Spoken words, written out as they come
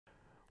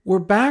We're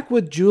back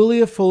with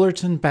Julia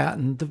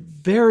Fullerton-Batten, the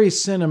very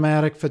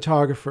cinematic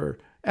photographer,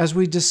 as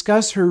we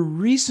discuss her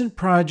recent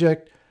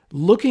project,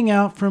 Looking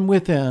Out from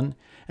Within,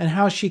 and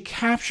how she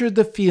captured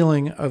the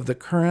feeling of the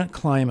current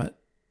climate.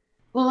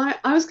 Well,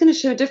 I was going to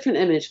show a different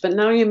image, but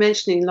now you're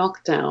mentioning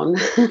lockdown.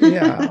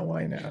 Yeah,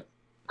 why not?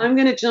 I'm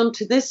going to jump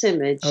to this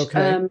image,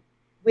 Okay.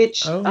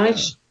 which Oh, yeah.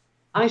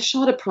 I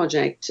shot a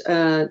project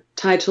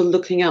titled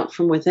Looking Out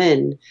from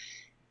Within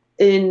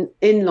in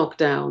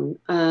lockdown.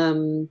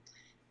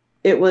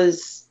 It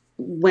was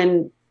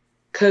when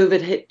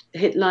COVID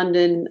hit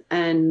London,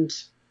 and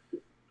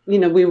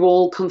we were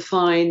all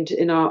confined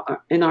in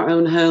our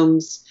own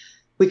homes.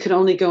 We could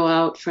only go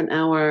out for an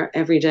hour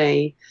every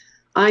day.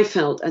 I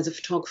felt as a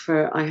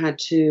photographer I had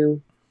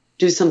to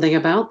do something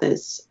about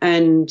this.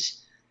 And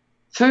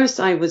first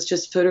I was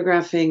just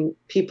photographing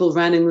people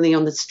randomly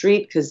on the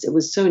street because it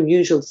was so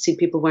unusual to see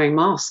people wearing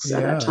masks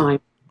at that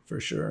time. For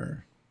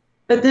sure.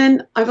 But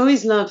then I've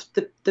always loved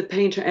the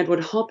painter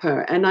Edward Hopper,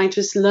 and I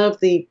just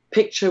love the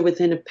picture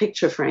within a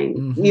picture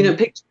frame,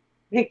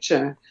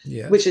 picture,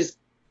 Yes. which is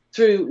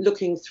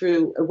looking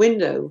through a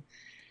window.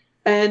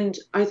 And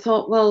I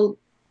thought, well,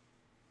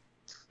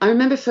 I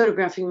remember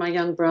photographing my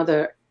young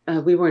brother.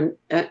 We were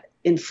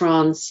in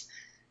France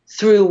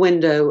through a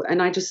window,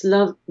 and I just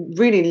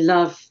really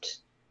loved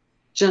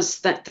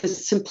just the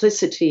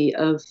simplicity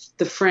of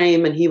the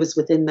frame, and he was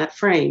within that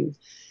frame.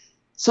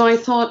 So I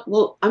thought,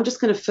 well, I'm just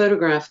going to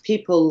photograph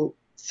people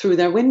through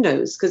their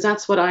windows, because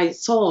that's what I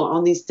saw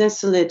on these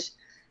desolate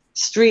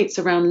streets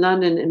around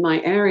London in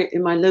my area,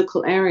 in my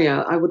local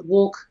area. I would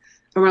walk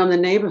around the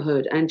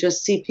neighborhood and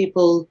just see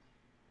people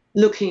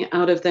looking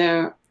out of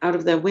their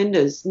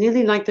windows,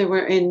 nearly like they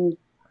were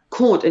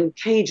caught in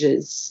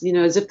cages,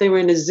 as if they were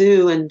in a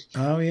zoo. And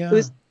oh, yeah.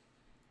 It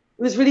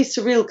was really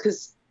surreal,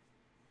 because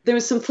there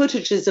were some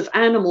footages of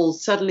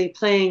animals suddenly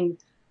playing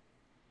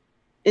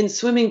in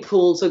swimming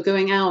pools or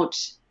going out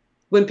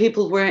when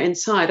people were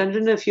inside. I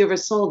don't know if you ever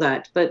saw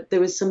that, but there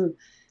was some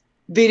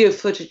video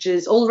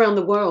footages all around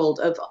the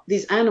world of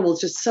these animals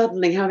just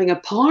suddenly having a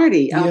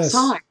party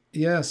outside.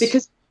 Yes.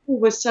 Because people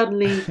were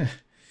suddenly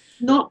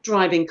not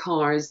driving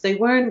cars. They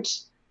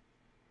weren't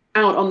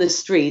out on the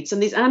streets,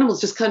 and these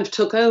animals just kind of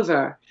took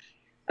over.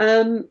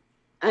 And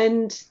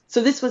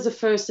so this was the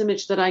first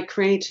image that I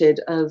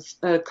created of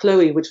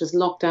Chloe, which was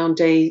lockdown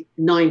day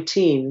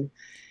 19.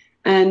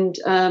 And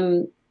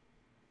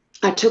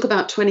I took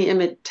about 20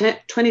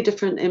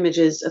 different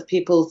images of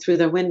people through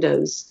their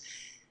windows.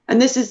 And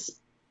this is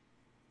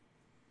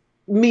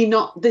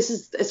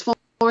as far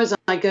as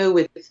I go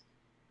with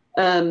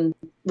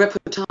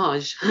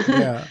reportage.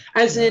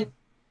 In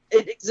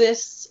it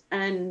exists,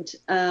 and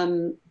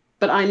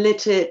but I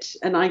lit it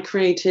and I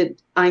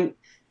created,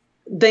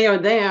 they are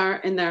there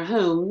in their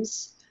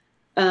homes,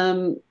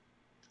 but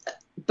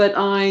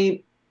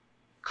I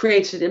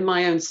created in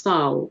my own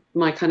style,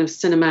 my kind of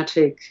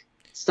cinematic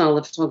style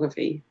of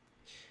photography.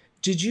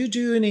 Did you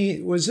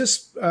do was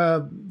this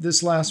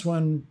last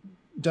one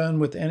done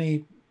with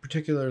any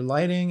particular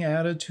lighting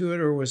added to it,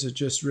 or was it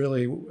just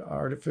really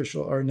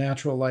artificial or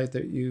natural light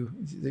that you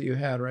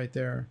had right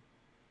there?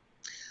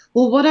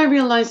 Well, what I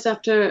realized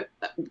after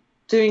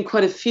doing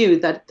quite a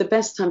few, that the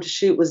best time to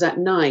shoot was at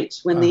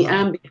night, when the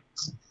ambient,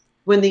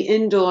 when the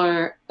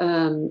indoor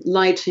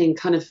lighting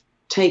kind of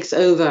takes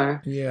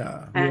over.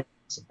 Yeah.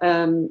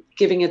 And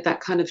giving it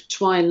that kind of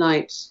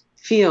twilight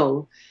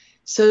feel.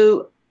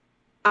 So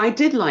I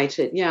did light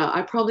it. Yeah,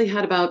 I probably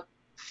had about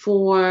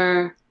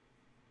 4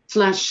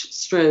 flash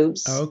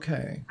strobes.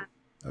 Okay.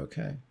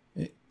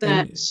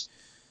 That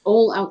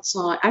all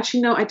outside.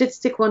 Actually, no, I did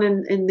stick one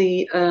in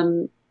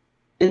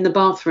the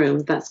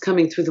bathroom that's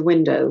coming through the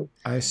window.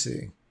 I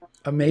see.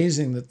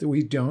 Amazing that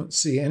we don't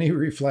see any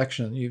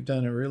reflection. You've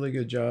done a really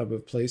good job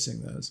of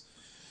placing those.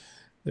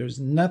 There's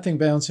nothing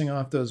bouncing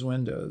off those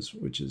windows,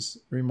 which is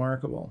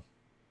remarkable.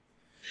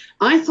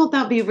 I thought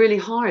that'd be really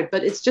hard,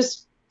 but it's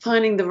just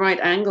finding the right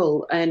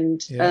angle. And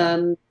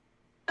the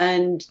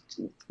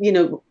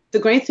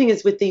great thing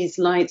is with these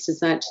lights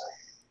is that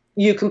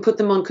you can put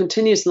them on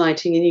continuous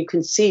lighting, and you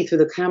can see through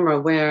the camera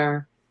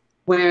where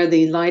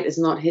the light is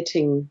not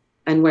hitting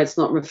and where it's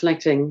not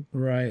reflecting.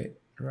 Right.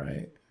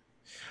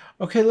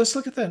 Okay, let's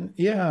look at that.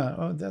 Yeah,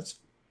 oh, that's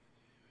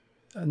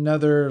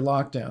another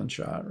lockdown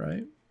shot,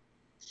 right?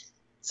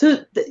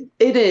 So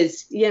it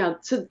is, yeah.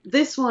 So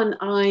this one,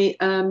 I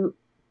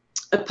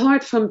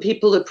apart from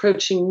people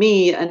approaching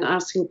me and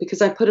asking,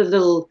 because I put a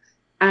little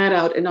ad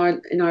out in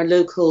our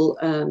local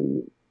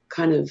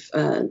kind of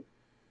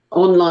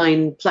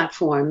online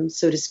platform,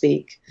 so to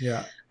speak.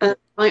 Yeah.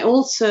 I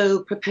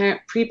also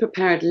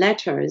pre-prepared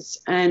letters,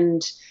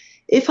 and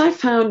if I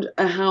found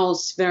a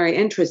house very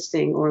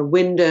interesting or a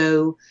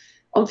window,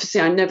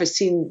 obviously I'd never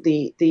seen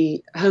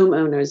the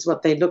homeowners,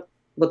 what they look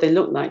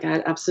like. I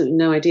had absolutely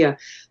no idea.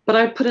 But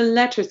I put a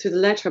letter through the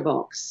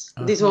letterbox.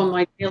 These were on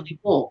my daily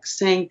walks,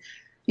 saying,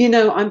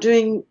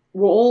 we're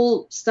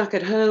all stuck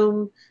at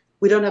home.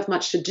 We don't have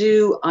much to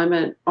do. I'm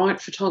an art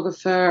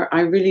photographer.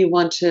 I really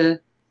want to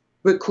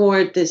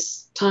record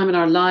this time in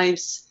our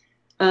lives.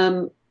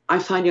 I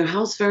find your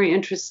house very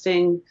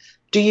interesting.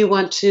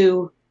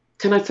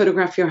 Can I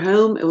photograph your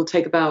home? It will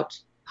take about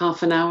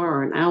half an hour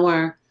or an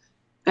hour.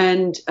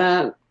 And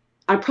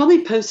I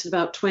probably posted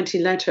about 20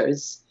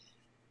 letters.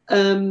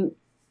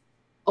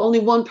 Only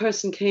one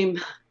person came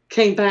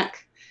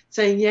back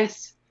saying,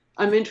 yes,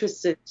 I'm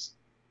interested.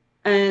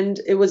 And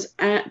it was,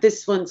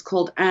 this one's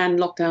called Anne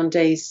Lockdown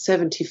Days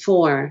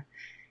 74.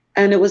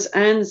 And it was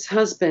Anne's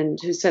husband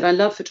who said, I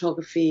love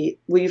photography.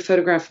 Will you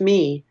photograph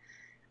me?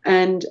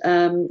 And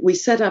we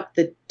set up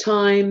the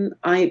time.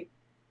 I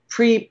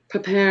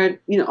pre-prepared,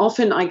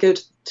 often I go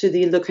to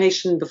the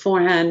location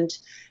beforehand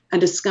and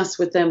discuss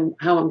with them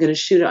how I'm going to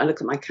shoot it. I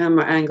look at my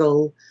camera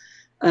angle,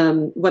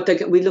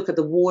 we look at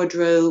the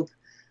wardrobe.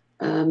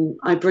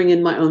 I bring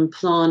in my own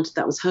plant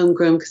that was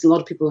homegrown, because a lot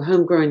of people were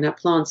homegrowing their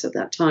plants at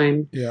that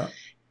time. Yeah.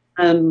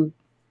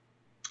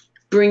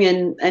 Bring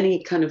in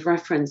any kind of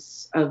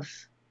reference of,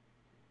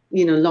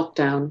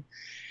 lockdown.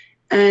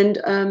 And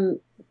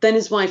then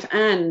his wife,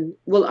 Anne,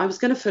 I was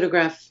going to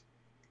photograph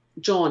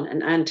John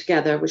and Anne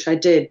together, which I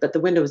did, but the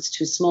window was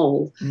too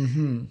small.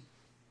 Mm-hmm.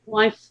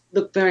 Wife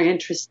looked very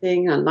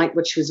interesting. I liked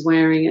what she was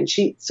wearing. And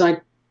so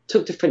I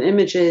took different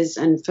images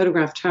and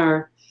photographed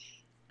her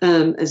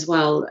as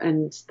well.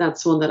 And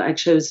that's one that I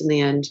chose in the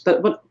end.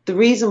 But the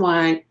reason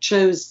why I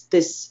chose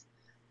this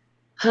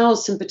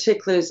house in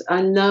particular is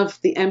I love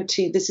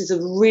this is a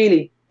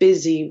really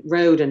busy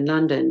road in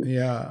London.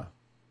 Yeah.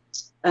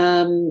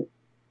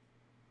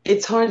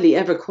 It's hardly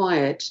ever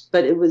quiet,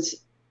 but it was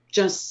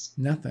just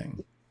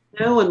nothing.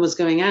 No one was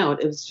going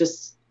out. It was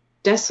just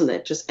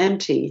desolate, just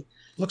empty.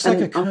 Looks like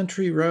a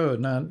country road,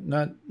 not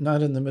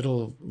in the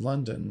middle of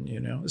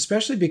London,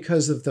 especially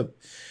because of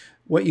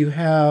what you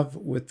have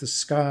with the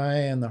sky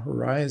and the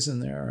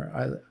horizon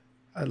there.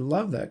 I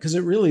love that, because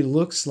it really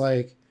looks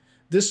like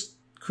this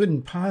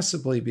couldn't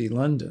possibly be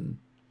London.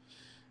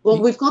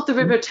 Well, we've got the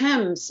River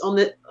Thames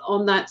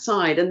on that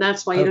side, and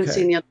that's why you don't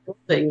see any other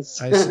buildings.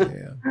 I see,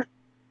 yeah.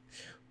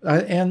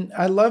 And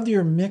I love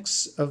your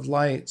mix of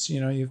lights.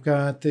 You've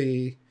got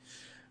the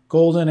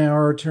golden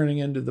hour turning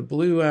into the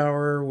blue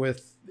hour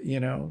with,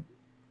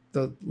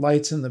 the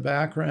lights in the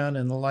background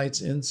and the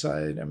lights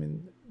inside. I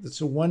mean,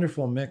 it's a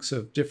wonderful mix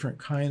of different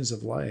kinds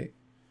of light.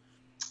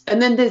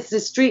 And then there's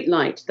the street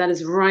light that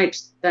is right.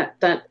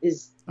 That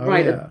is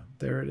right. Yeah,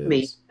 there it is.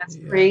 Me. That's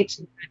great.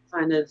 That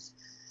kind of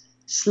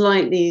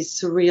slightly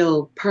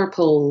surreal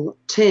purple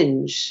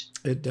tinge.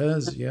 It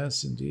does,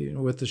 yes, indeed.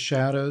 With the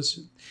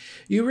shadows,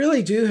 you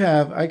really do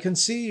have. I can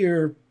see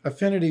your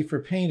affinity for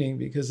painting,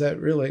 because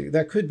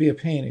that could be a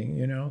painting.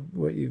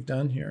 What you've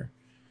done here,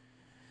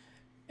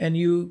 and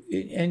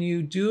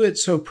you do it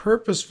so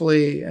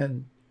purposefully,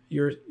 and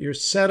your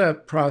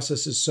setup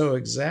process is so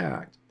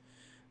exact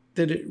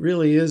that it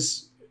really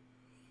is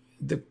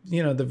the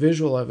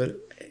visual of it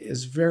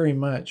is very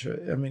much,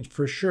 I mean,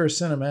 for sure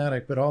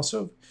cinematic, but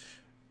also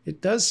it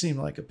does seem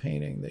like a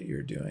painting that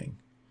you're doing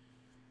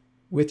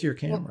with your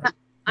camera.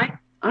 Well,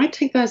 I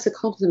take that as a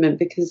compliment,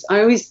 because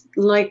I always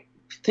like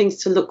things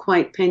to look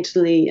quite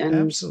painterly. And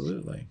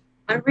absolutely.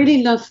 I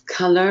really love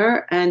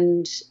color,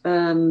 and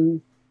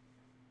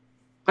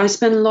I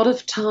spend a lot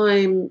of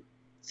time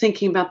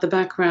thinking about the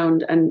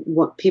background and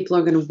what people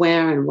are going to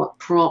wear and what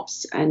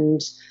props,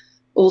 and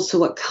also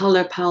what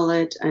color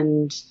palette.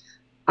 And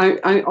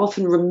I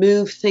often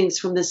remove things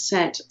from the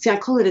set. See, I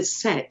call it a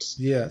set.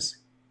 Yes.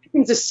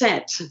 It's a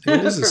set.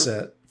 It is a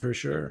set, for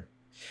sure.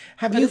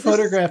 Have you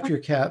photographed your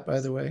cat, by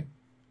the way?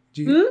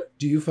 Do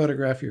you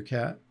photograph your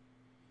cat?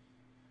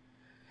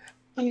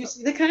 Can you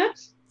see the cat?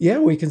 Yeah,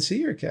 we can see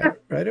your cat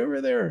right over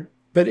there.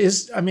 But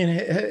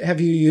have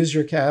you used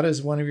your cat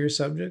as one of your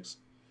subjects?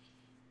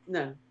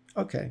 No.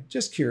 Okay,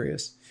 just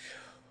curious.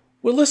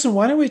 Well, listen,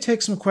 why don't we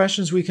take some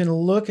questions? We can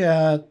look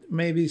at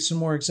maybe some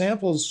more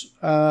examples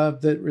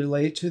that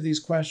relate to these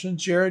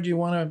questions. Jared, do you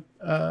want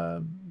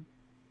to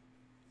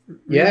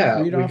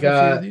read off a few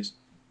of these?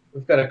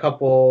 We've got a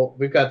couple.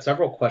 We've got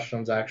several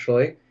questions,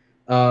 actually.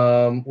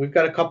 We've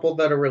got a couple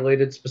that are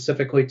related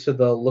specifically to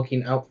the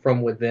Looking Out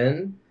From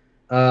Within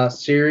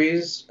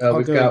series.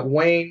 We've got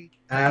Wayne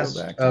asked,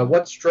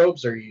 what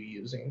strobes are you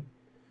using?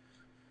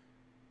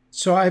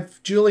 So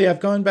Julie,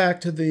 I've gone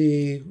back to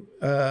the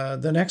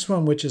next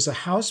one, which is a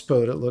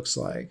houseboat, it looks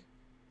like,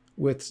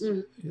 with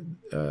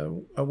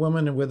a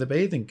woman with a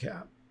bathing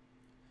cap.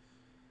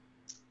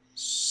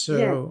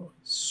 So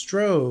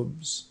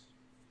strobes.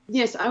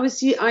 Yes, I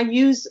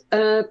use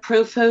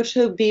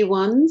Profoto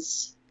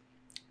B1s,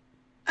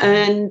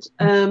 and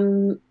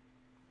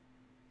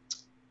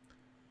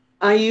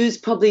I use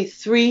probably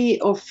 3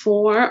 or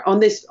 4 on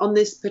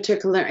this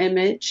particular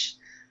image,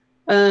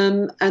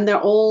 and they're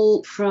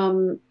all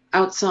from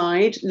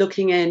outside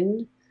looking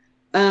in,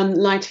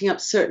 lighting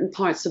up certain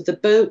parts of the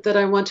boat that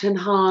I want to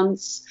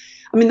enhance.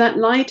 I mean, that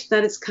light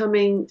that is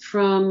coming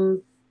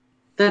from,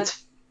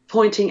 that's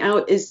pointing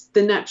out, is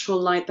the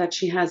natural light that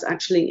she has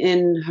actually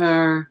in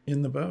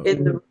the boat,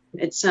 in the room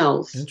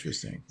itself.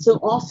 Interesting. So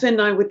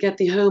often I would get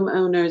the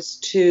homeowners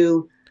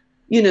to,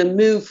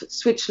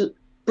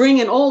 bring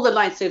in all the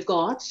lights they've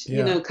got,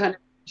 kind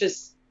of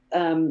just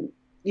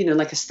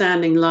like a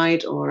standing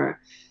light or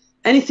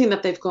anything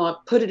that they've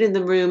got, put it in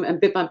the room,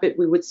 and bit by bit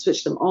we would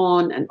switch them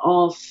on and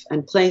off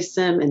and place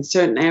them in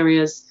certain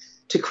areas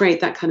to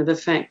create that kind of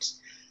effect.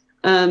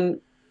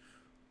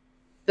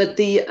 But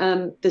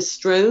the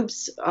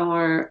strobes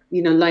are,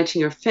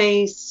 lighting your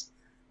face,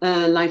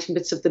 lighting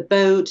bits of the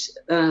boat.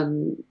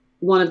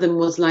 One of them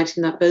was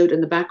lighting that boat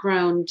in the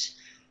background.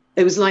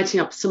 It was lighting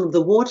up some of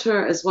the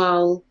water as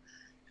well.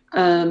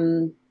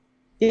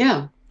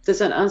 Yeah. Does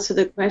that answer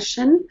the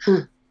question?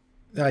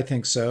 I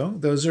think so.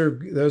 Those are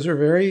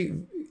very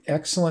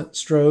excellent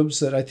strobes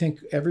that I think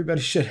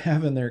everybody should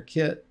have in their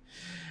kit.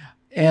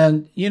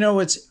 And,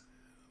 it's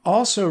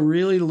also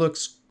really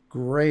looks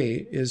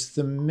great is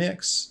the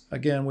mix.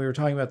 Again, we were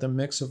talking about the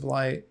mix of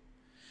light,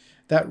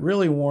 that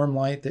really warm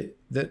light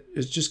that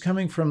is just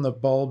coming from the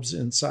bulbs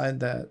inside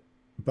that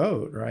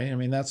boat, right? I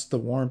mean, that's the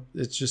warmth.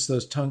 It's just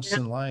those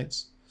tungsten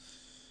lights.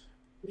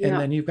 And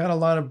then you've got a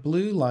lot of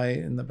blue light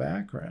in the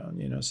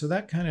background, so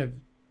that kind of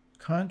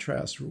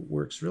contrast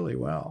works really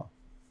well.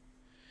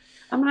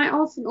 I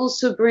often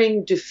also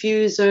bring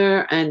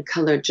diffuser and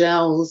color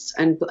gels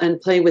and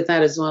play with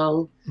that as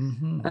well,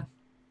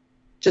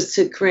 just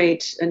to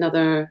create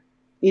another,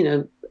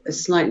 a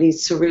slightly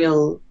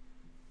surreal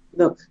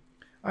look.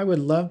 I would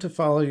love to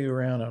follow you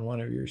around on one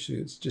of your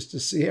shoots just to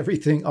see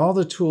everything, all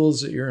the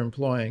tools that you're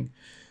employing,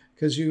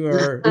 because you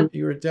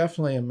are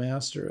definitely a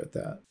master at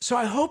that. So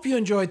I hope you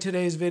enjoyed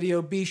today's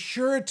video. Be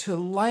sure to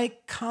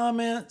like,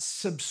 comment,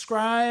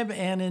 subscribe,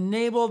 and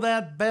enable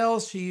that bell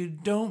so you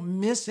don't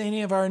miss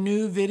any of our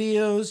new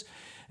videos.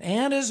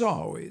 And as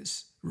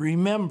always,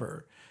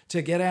 remember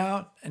to get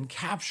out and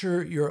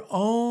capture your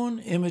own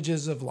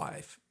images of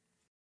life.